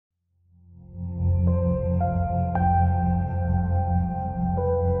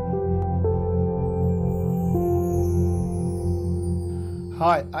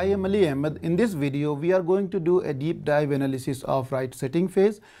Hi, I am Ali Ahmed. In this video, we are going to do a deep dive analysis of write setting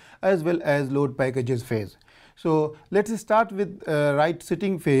phase as well as load packages phase. So let's start with write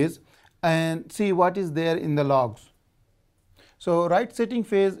setting phase and see what is there in the logs. So write setting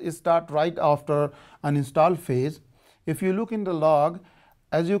phase is start right after an install phase. If you look in the log,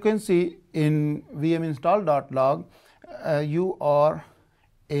 as you can see in vminstall.log, you are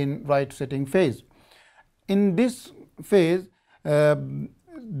in write setting phase. In this phase, the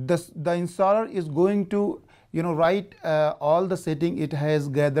installer is going to write all the setting it has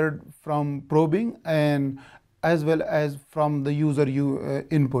gathered from probing and as well as from the user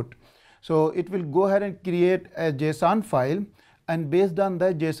input. So it will go ahead and create a JSON file, and based on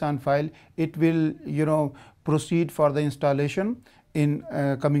that JSON file it will proceed for the installation in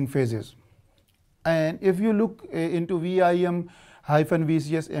coming phases. And if you look into vim-vcs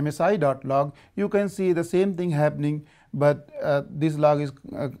msi.log, you can see the same thing happening, but this log is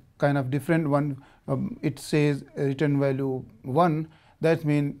kind of different one. It says return value 1. That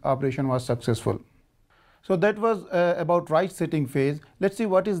means operation was successful. So that was about write setting phase. Let's see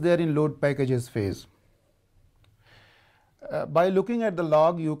what is there in load packages phase. By looking at the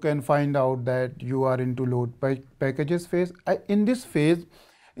log, you can find out that you are into load packages phase. In this phase,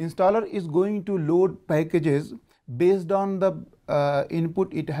 installer is going to load packages based on the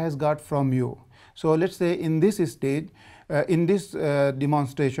input it has got from you. So let's say in this stage, in this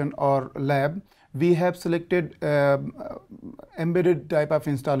demonstration or lab, we have selected embedded type of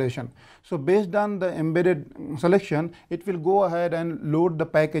installation. So based on the embedded selection, it will go ahead and load the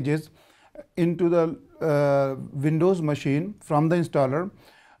packages into the Windows machine from the installer,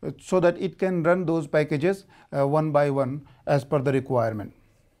 so that it can run those packages one by one as per the requirement.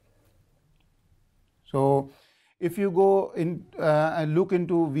 So if you go in and look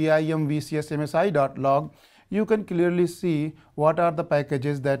into vim-vcs msi.log, you can clearly see what are the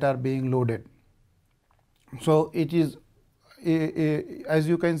packages that are being loaded. So it is, as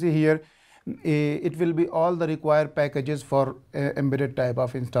you can see here, it will be all the required packages for embedded type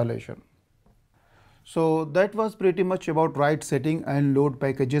of installation. So that was pretty much about write setting and load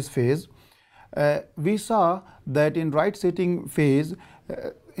packages phase. We saw that in write setting phase,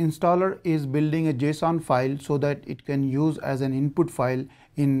 installer is building a JSON file so that it can use as an input file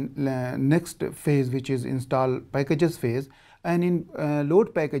in next phase, which is install packages phase. And in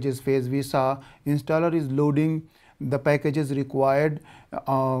load packages phase, we saw installer is loading the packages required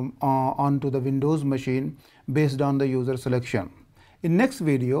onto the Windows machine based on the user selection. In next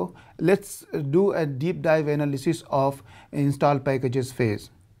video, let's do a deep dive analysis of install packages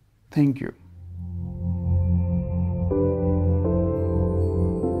phase. Thank you.